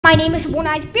My name is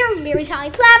Untitled Chapter from Very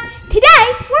Science Lab.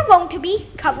 Today, we're going to be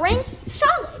covering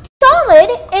solid.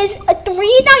 Solid is a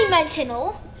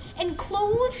three-dimensional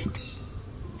enclosed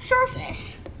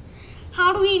surface.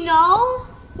 How do we know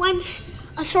when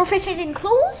a surface is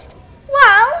enclosed?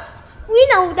 Well, we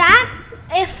know that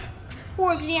if,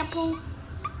 for example,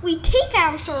 we take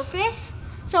our surface,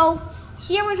 so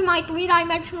here is my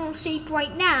three-dimensional shape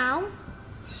right now,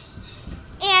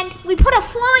 and we put a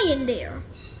fly in there.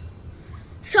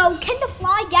 So can the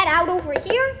fly get out over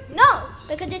here? No,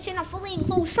 because it's in a fully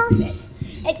enclosed surface.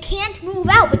 It can't move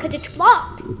out because it's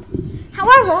blocked.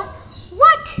 However,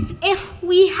 what if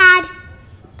we had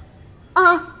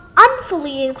an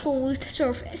unfully enclosed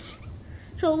surface?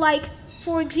 So like,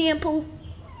 for example,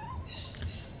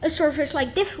 a surface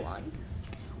like this one.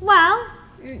 Well,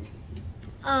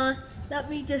 let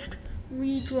me just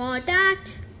redraw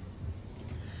that.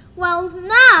 Well,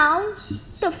 now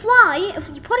the fly, if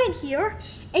we put it here,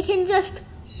 it can just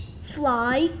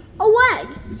fly away.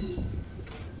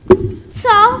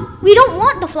 So we don't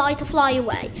want the fly to fly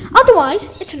away. Otherwise,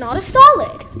 it's not a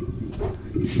solid.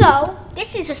 So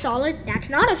this is a solid, that's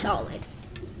not a solid.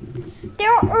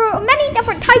 There are many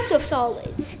different types of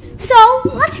solids. So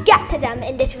let's get to them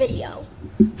in this video.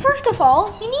 First of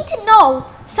all, you need to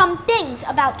know some things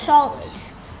about solids.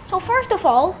 So first of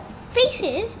all,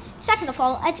 faces. Second of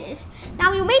all, edges.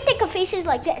 Now you may think of faces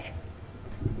like this.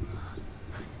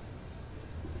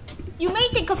 You may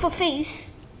think of a face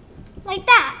like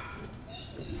that.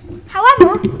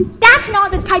 However, that's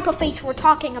not the type of face we're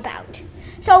talking about.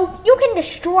 So you can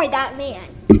destroy that man.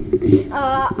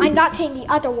 I'm not saying the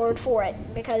other word for it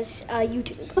because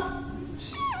YouTube.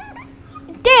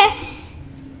 This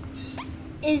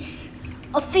is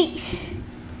a face.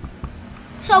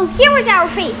 So here is our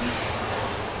face.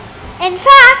 In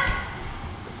fact,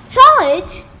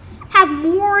 solids have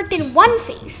more than one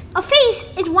face. A face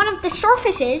is one of the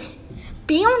surfaces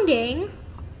bounding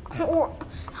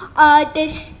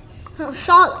this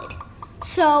solid.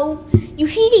 So you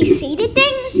see these shaded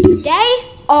things?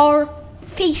 They are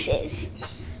faces.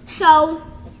 So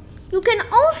you can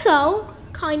also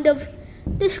kind of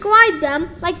describe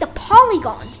them like the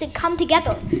polygons that come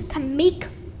together to make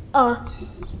a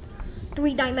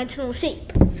three-dimensional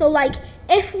shape. So like,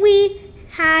 if we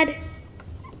had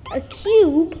a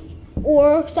cube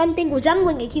or something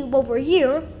resembling a cube over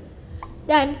here,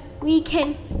 then we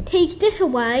can take this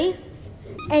away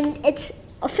and it's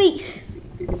a face.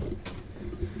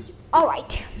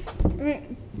 Alright.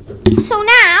 So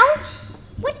now,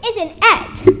 what is an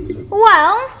edge?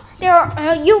 Well,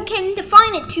 you can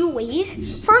define it two ways.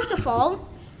 First of all,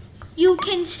 you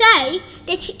can say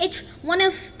that it's one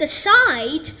of the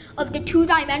sides of the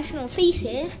two-dimensional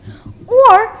faces,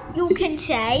 or you can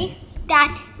say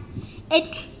that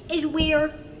it is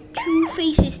where two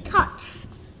faces touch.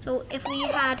 So if we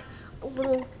had a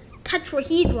little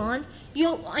tetrahedron,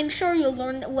 I'm sure you'll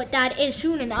learn what that is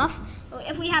soon enough.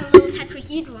 If we had a little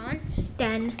tetrahedron,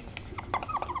 then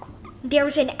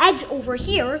there's an edge over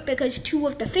here because two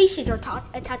of the faces are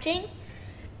touching.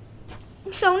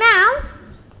 So now,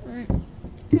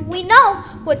 we know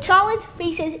what solids,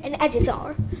 faces, and edges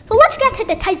are. So let's get to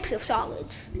the types of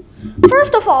solids.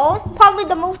 First of all, probably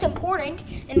the most important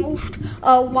and most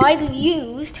widely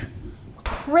used,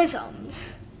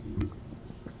 prisms.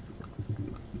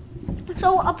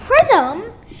 So a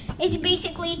prism is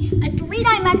basically a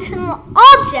three-dimensional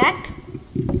object.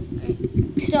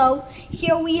 So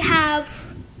here we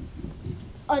have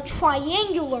a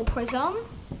triangular prism.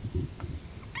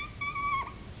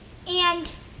 And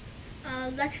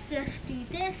let's just do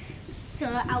this to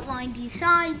outline these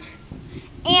sides.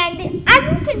 And as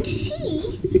you can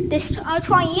see, this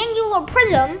triangular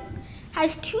prism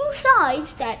has two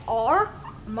sides that are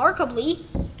remarkably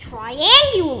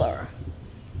triangular.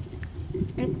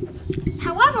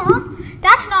 However,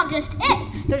 that's not just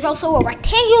it. There's also a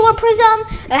rectangular prism,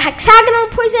 a hexagonal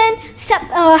prism,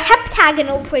 a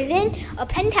heptagonal prism, a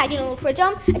pentagonal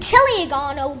prism, a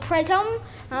tetragonal prism,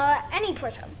 any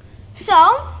prism.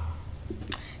 So,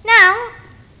 now,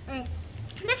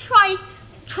 this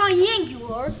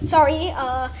triangular, sorry,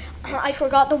 I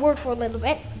forgot the word for a little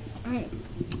bit.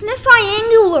 This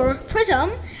triangular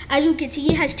prism, as you can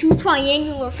see, has two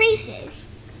triangular faces.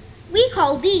 We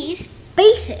call these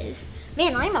bases.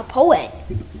 Man, I'm a poet.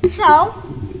 So,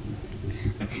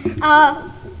 you're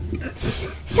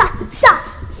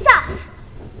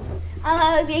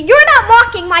not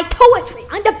mocking my poetry.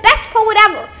 I'm the best poet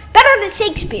ever. Better than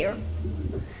Shakespeare.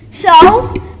 So,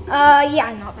 yeah,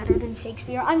 I'm not better than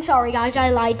Shakespeare. I'm sorry, guys. I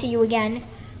lied to you again.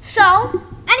 So,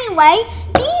 anyway,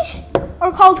 these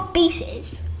are called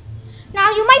bases.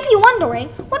 Now you might be wondering,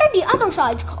 what are the other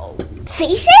sides called?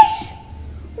 Faces?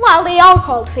 Well, they are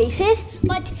called faces,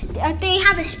 but they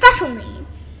have a special name.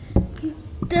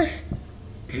 The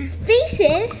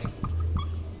faces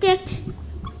that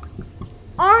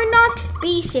are not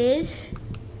bases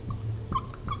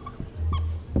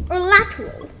are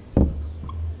lateral.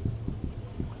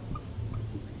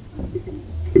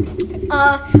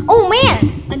 Oh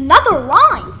man, another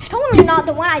rhyme. It's totally not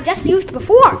the one I just used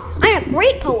before. I'm a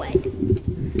great poet.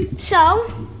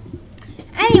 So,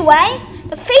 anyway,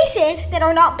 the faces that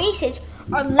are not bases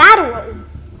are lateral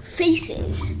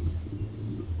faces.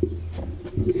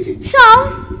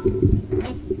 So,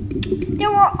 there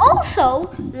are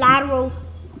also lateral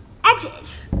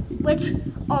edges, which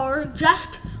are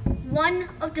just one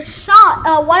of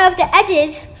the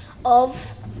edges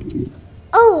of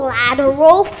a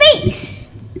lateral face.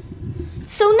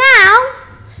 So now,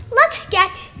 let's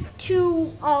get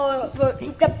to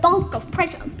the bulk of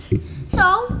prisms.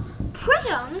 So,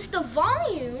 prisms, the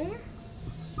volume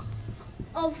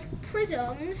of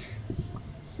prisms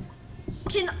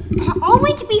can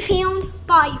always be found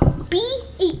by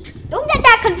B8. Don't get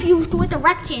that confused with a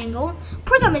rectangle.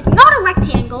 Prism is not a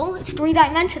rectangle, it's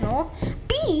three-dimensional.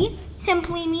 B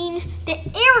simply means the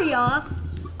area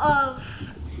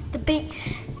of the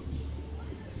base.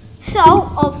 So,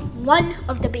 of one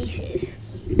of the bases.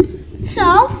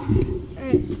 So,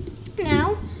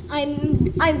 now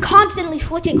I'm constantly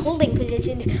switching holding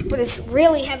positions for this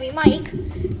really heavy mic.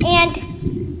 And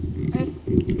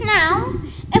now,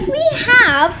 if we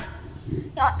have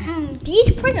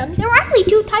these prisms, there are actually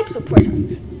two types of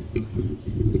prisms.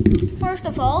 First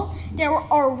of all, there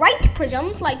are right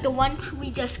prisms, like the ones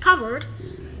we just covered.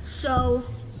 So,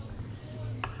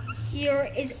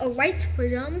 here is a right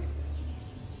prism.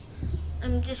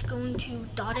 I'm just going to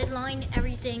dotted line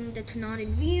everything that's not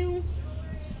in view.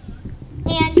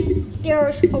 And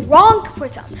there's a wrong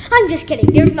prism. I'm just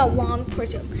kidding, there's no wrong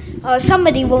prism.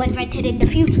 Somebody will invent it in the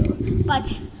future.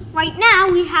 But right now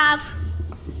we have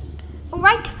a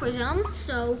right prism.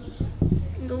 So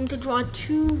I'm going to draw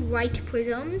two right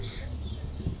prisms.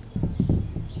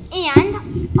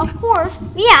 And, of course,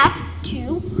 we have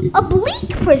two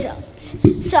oblique prisms.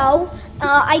 So,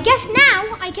 I guess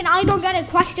now I can either get a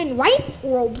question right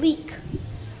or oblique.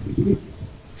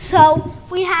 So,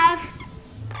 we have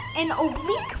an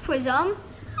oblique prism,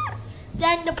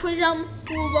 then the prism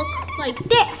will look like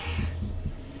this.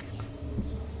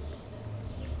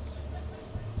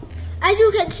 As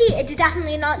you can see, it's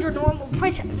definitely not your normal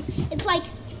prism. It's like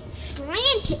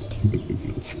slanted.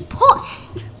 It's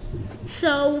pushed.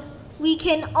 So, we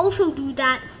can also do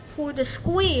that for the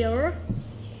square.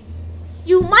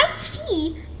 You might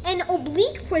see an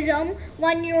oblique prism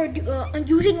when you're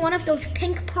using one of those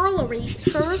pink pearl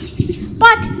erasers,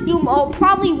 but you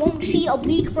probably won't see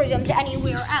oblique prisms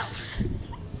anywhere else.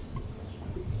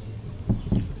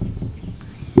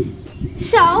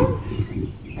 So,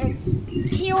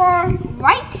 here are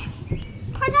right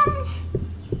prisms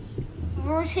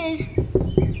versus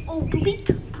oblique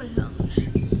prisms.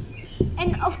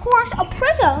 And of course, a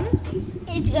prism,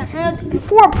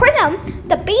 for a prism,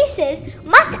 the bases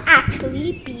must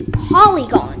actually be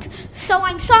polygons. So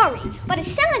I'm sorry, but a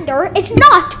cylinder is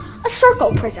not a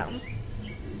circle prism.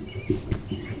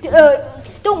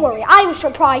 Don't worry, I was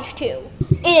surprised too.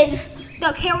 Is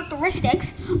the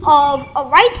characteristics of a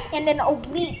right and an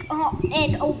oblique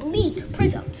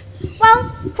prisms.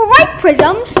 Well, for right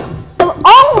prisms,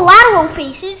 all lateral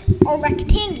faces are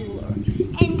rectangular,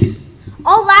 and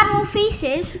all lateral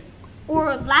faces,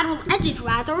 or lateral edges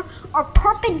rather, are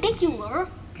perpendicular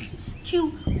to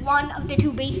one of the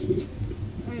two bases.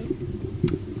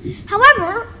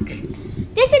 However,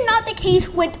 this is not the case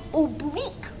with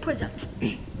oblique prisms,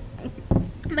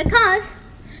 because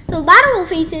the lateral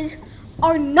faces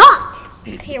are not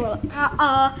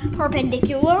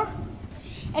perpendicular.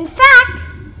 In fact,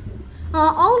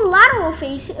 all lateral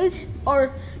faces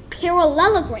are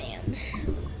parallelograms.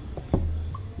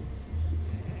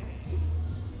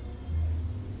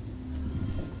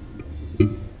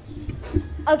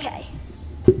 Okay.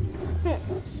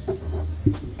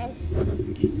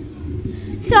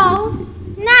 So,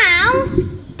 now,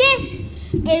 this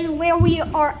is where we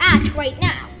are at right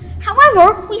now.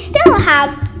 However, we still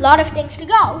have a lot of things to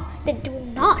go that do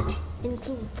not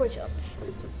include prisms.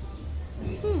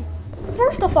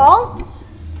 First of all,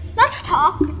 let's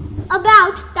talk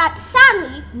about that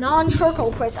sadly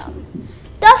non-circle prism,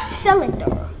 the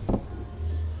cylinder.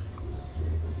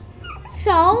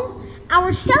 So,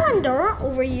 our cylinder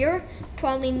over here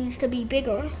probably needs to be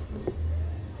bigger.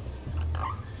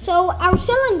 So our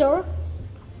cylinder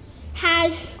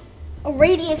has a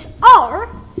radius r,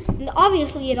 And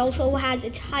obviously, it also has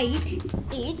its height,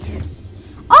 h.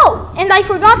 Oh, and I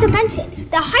forgot to mention,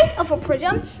 the height of a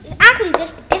prism is actually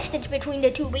just the distance between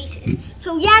the two bases.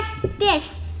 So yes,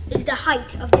 this is the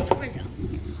height of this prism.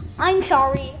 I'm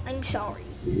sorry.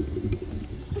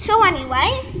 So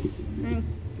anyway,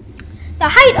 the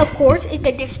height, of course, is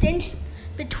the distance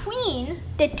between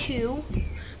the two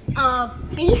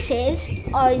bases.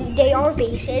 They are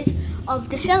bases of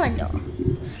the cylinder.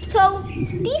 So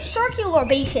these circular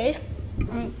bases,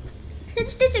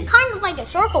 since this is kind of like a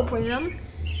circle prism,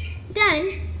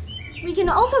 then we can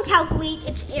also calculate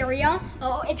its area,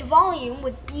 its volume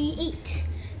with B8.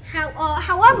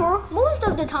 However, most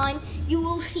of the time you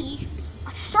will see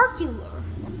a circular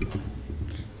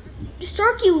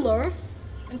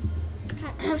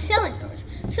cylinders.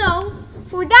 So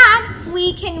for that,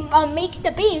 we can make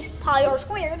the base pi r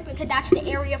squared, because that's the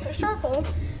area of a circle.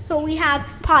 So we have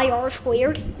pi r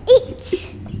squared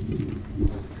h.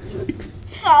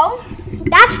 So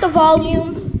that's the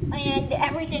volume and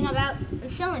everything about the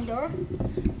cylinder.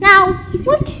 Now,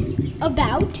 what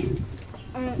about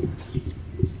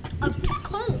a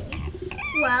cone?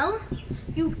 Well,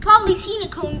 you've probably seen a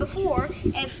cone before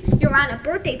if you're at a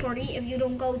birthday party. If you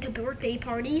don't go to birthday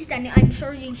parties, then I'm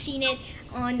sure you've seen it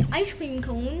on ice cream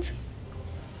cones.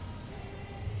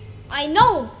 I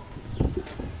know.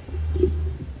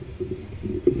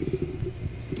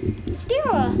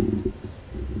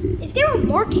 Is there a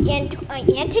Mark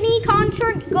Antony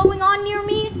concert going on near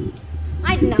me?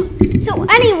 I don't know. So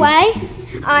anyway,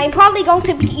 I'm probably going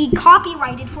to be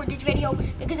copyrighted for this video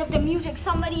because of the music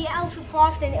somebody else who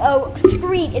crossed the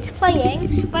street is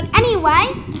playing. But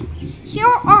anyway, here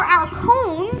are our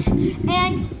cones,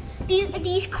 and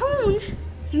these cones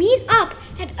meet up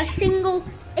at a single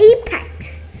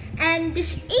apex. And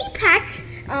this apex,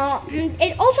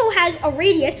 it also has a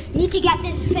radius. Need to get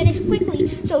this finished quickly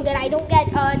so that I don't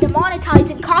get demonetized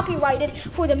and copyrighted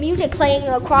for the music playing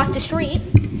across the street.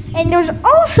 And there's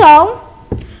also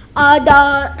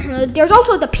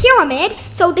the pyramid.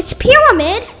 So this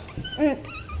pyramid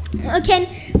can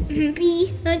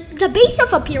be the base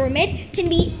of a pyramid can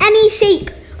be any shape,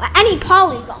 any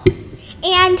polygon.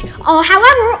 And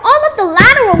however, all of the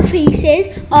lateral faces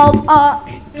all of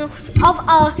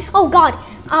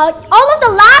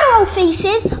the lateral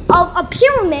faces of a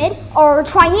pyramid are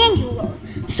triangular.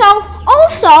 So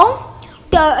also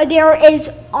there is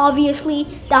obviously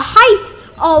the height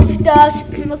of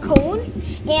the cone,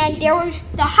 and there is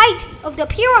the height of the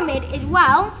pyramid as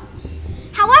well.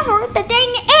 However, the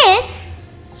thing is,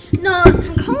 the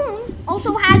cone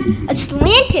also has a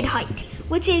slanted height,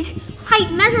 which is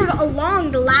height measured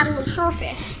along the lateral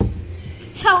surface.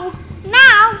 So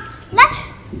now let's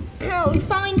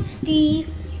find the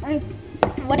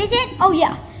what is it? Oh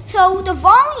yeah. So the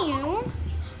volume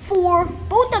for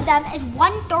both of them is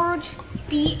 1/3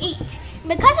 B8.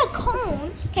 Because a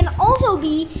cone can also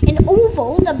be an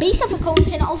oval, the base of a cone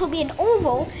can also be an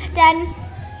oval,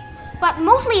 but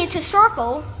mostly it's a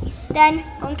circle, then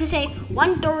I'm going to say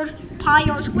 1/3 pi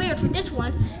r squared for this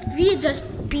one. V is just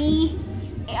B8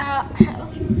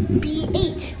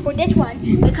 for this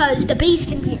one, because the base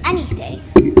can be anything.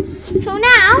 So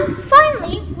now,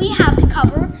 finally, we have to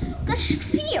cover the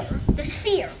sphere. The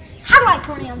sphere. How do I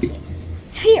pronounce it?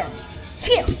 Sphere.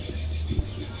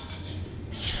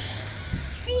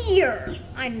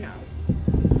 I don't know.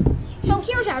 So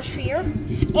here's our sphere,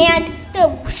 and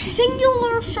the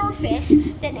singular surface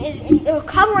that is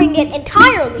covering it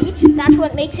entirely, that's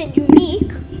what makes it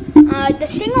unique. The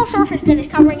single surface that is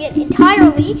covering it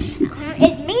entirely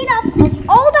is made up of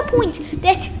all the points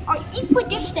that are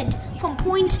equidistant from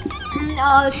point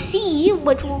C,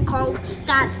 which we'll call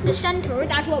that the center.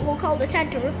 That's what we'll call the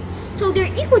center. So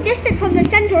they're equidistant from the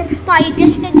center by a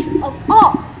distance of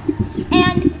r.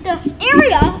 And the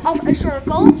area of a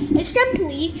circle is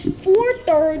simply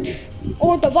 4/3,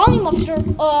 or the volume of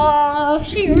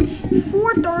sphere is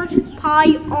 4/3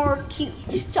 pi r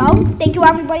cubed. So thank you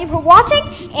everybody for watching,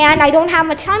 and I don't have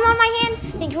much time on my hands.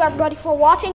 Thank you everybody for watching.